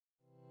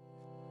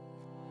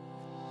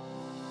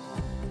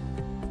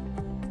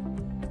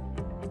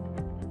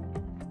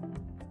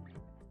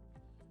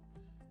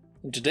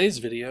In today's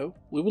video,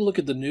 we will look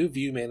at the new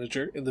View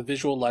Manager in the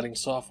visual lighting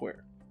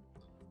software.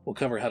 We'll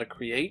cover how to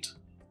create,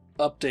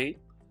 update,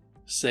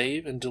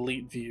 save, and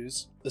delete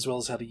views, as well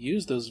as how to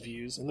use those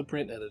views in the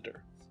print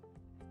editor.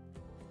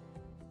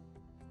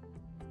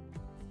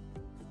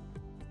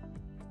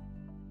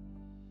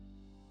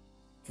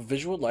 For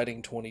Visual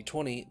Lighting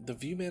 2020, the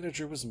View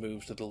Manager was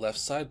moved to the left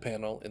side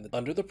panel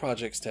under the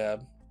Projects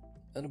tab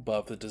and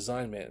above the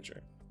Design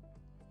Manager.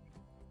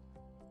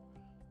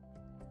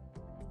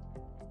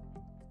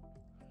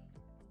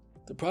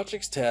 The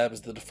Projects tab is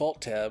the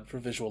default tab for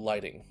visual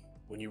lighting.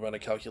 When you run a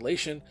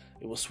calculation,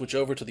 it will switch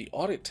over to the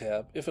Audit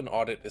tab if an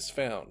audit is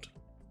found.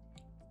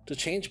 To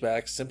change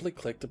back, simply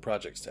click the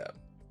Projects tab.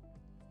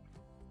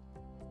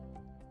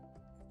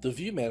 The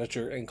View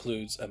Manager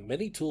includes a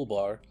mini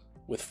toolbar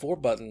with 4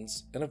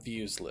 buttons and a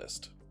views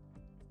list.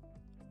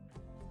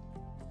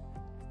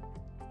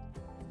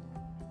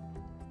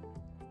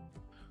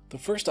 The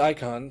first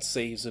icon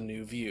saves a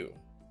new view.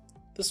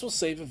 This will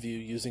save a view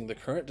using the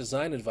current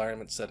design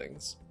environment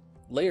settings,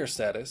 layer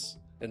status,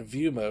 and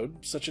view mode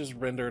such as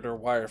rendered or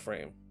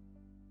wireframe.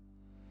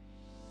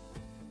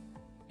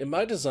 In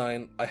my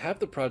design, I have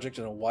the project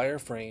in a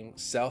wireframe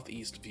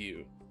southeast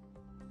view.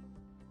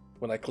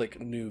 When I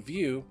click New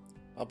View,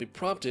 I'll be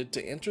prompted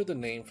to enter the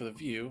name for the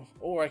view,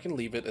 or I can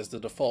leave it as the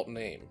default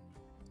name.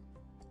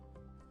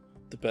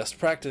 The best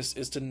practice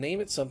is to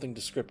name it something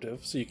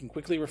descriptive so you can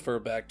quickly refer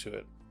back to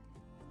it.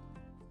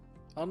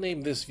 I'll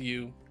name this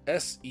view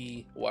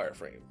SE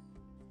Wireframe.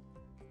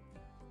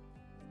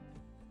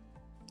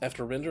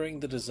 After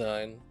rendering the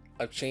design,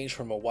 I've changed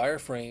from a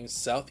wireframe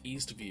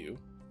southeast view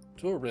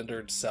to a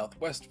rendered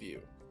southwest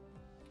view.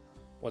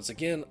 Once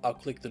again, I'll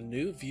click the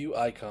new view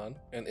icon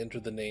and enter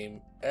the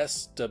name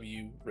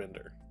SW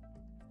Render.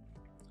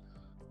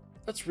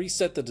 Let's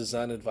reset the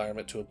design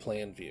environment to a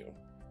plan view.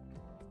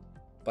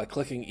 By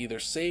clicking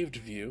either Saved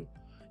View,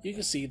 you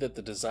can see that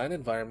the design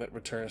environment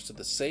returns to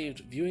the saved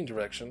viewing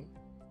direction,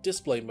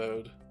 display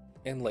mode,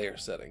 and layer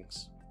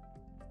settings.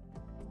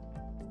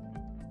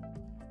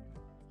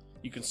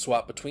 You can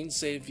swap between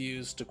save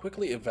views to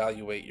quickly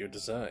evaluate your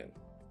design.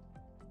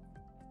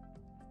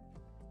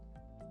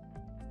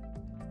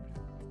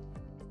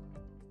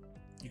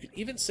 You can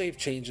even save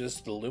changes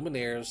to the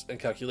luminaires and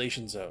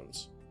calculation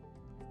zones.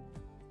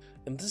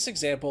 In this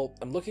example,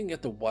 I'm looking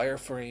at the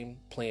wireframe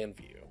plan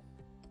view,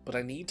 but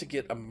I need to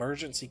get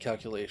emergency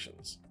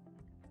calculations.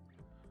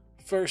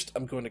 First,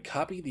 I'm going to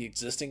copy the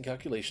existing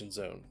calculation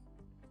zone.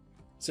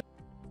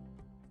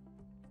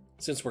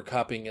 Since we're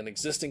copying an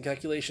existing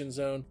calculation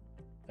zone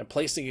and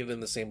placing it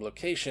in the same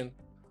location,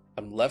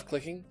 I'm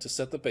left-clicking to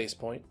set the base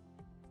point,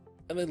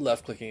 and then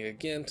left-clicking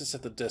again to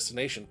set the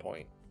destination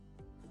point.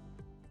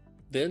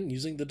 Then,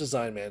 using the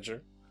Design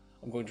Manager,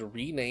 I'm going to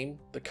rename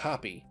the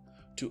copy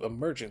to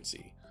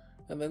Emergency,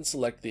 and then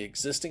select the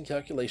existing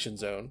calculation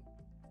zone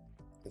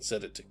and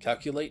set it to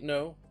Calculate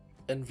No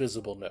and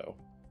Visible No.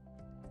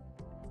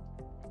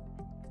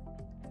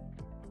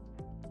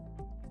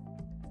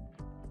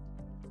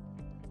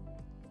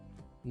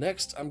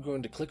 Next, I'm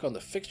going to click on the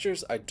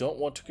fixtures I don't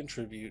want to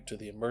contribute to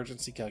the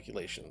emergency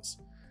calculations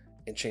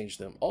and change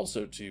them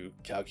also to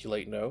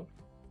Calculate No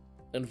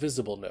and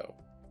Visible No.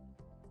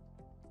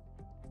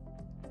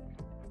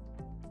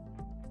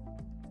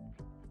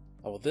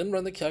 I will then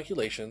run the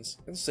calculations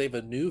and save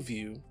a new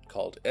view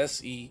called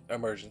SE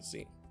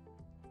Emergency.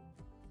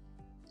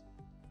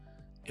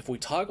 If we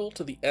toggle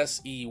to the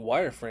SE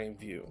Wireframe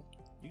view,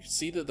 you can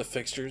see that the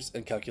fixtures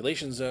and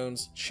calculation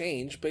zones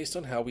change based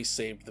on how we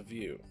saved the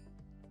view.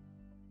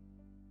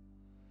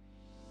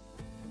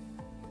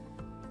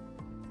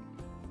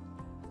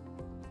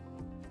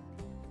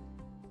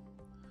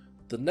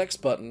 The next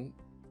button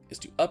is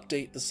to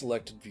update the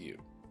selected view.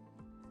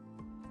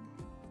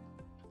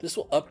 This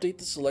will update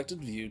the selected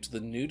view to the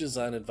new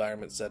design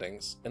environment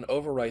settings and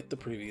overwrite the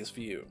previous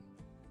view.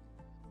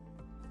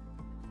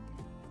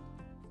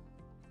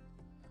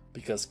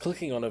 Because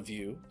clicking on a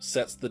view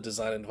sets the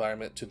design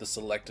environment to the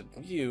selected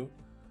view,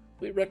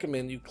 we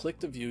recommend you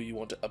click the view you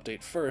want to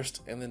update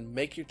first and then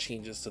make your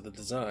changes to the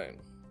design.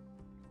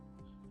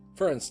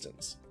 For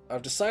instance,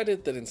 I've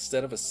decided that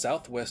instead of a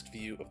southwest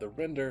view of the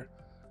render,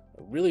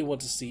 I really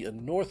want to see a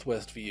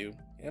northwest view,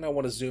 and I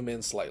want to zoom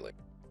in slightly.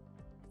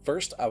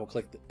 First, I will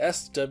click the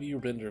SW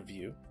Render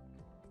view.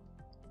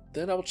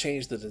 Then I will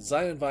change the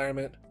design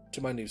environment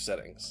to my new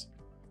settings.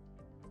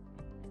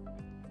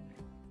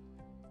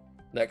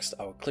 Next,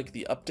 I will click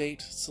the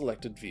Update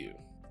Selected View.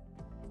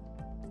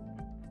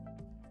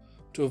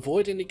 To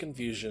avoid any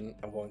confusion,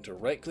 I'm going to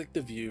right-click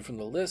the view from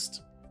the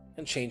list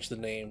and change the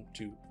name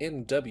to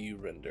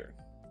NW Render.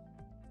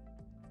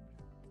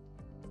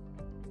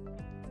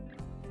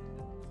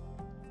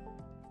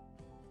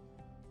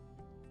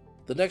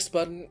 The next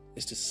button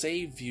is to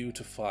save view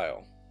to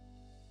file.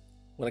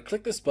 When I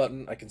click this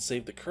button, I can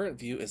save the current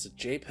view as a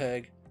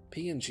JPEG,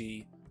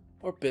 PNG,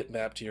 or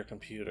bitmap to your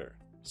computer.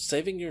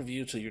 Saving your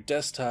view to your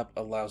desktop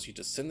allows you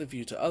to send the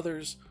view to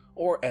others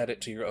or add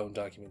it to your own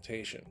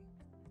documentation.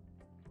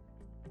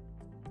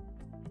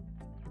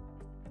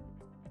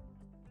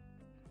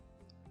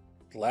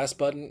 The last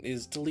button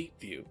is Delete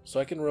View, so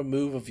I can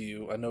remove a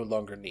view I no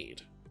longer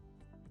need.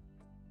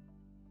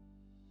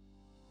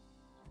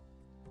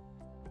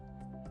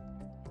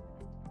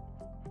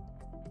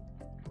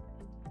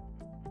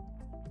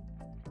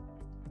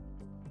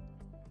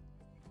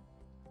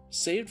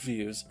 Saved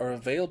views are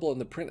available in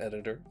the print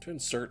editor to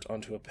insert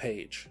onto a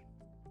page.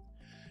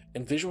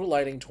 In Visual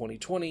Lighting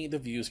 2020, the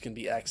views can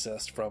be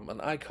accessed from an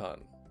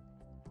icon.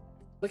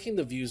 Clicking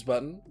the Views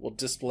button will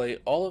display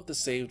all of the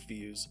saved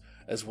views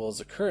as well as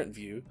a current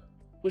view,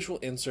 which will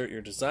insert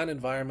your design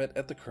environment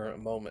at the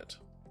current moment.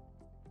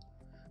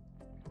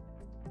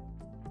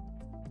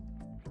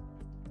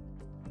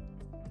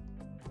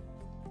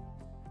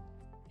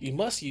 You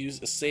must use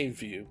a saved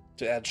view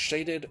to add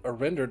shaded or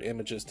rendered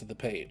images to the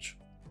page.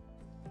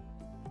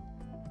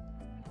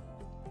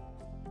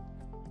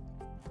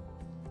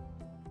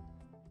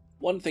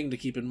 One thing to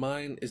keep in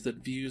mind is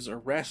that views are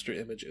raster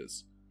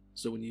images,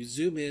 so when you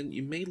zoom in,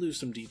 you may lose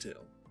some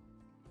detail.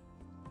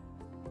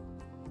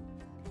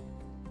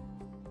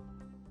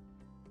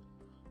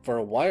 For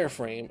a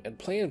wireframe and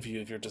plan view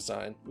of your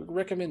design, we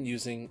recommend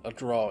using a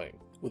drawing.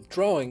 With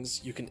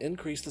drawings, you can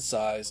increase the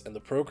size and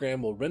the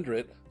program will render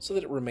it so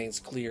that it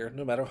remains clear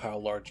no matter how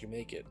large you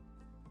make it.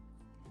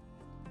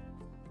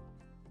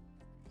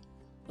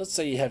 Let's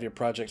say you have your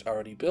project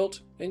already built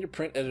and your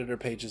print editor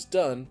page is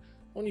done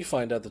when you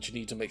find out that you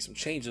need to make some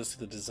changes to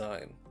the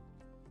design.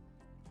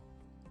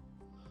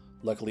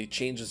 Luckily,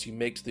 changes you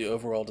make to the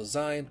overall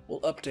design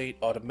will update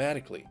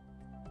automatically.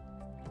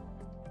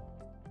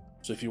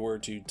 So if you were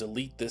to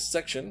delete this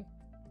section,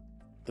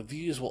 the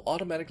views will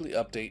automatically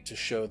update to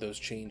show those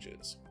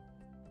changes.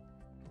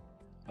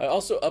 I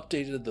also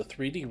updated the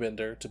 3D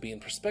render to be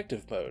in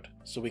perspective mode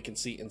so we can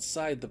see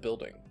inside the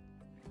building.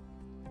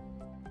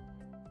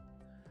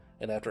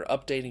 And after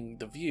updating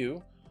the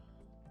view,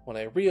 when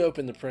I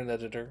reopen the print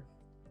editor,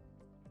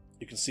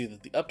 you can see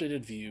that the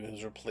updated view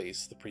has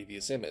replaced the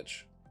previous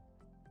image.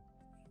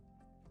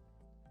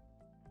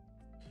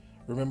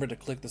 Remember to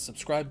click the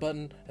subscribe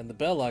button and the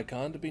bell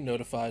icon to be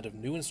notified of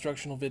new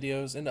instructional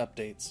videos and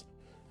updates.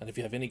 And if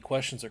you have any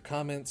questions or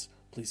comments,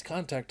 please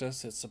contact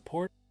us at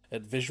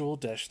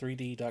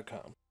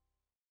support@visual-3d.com.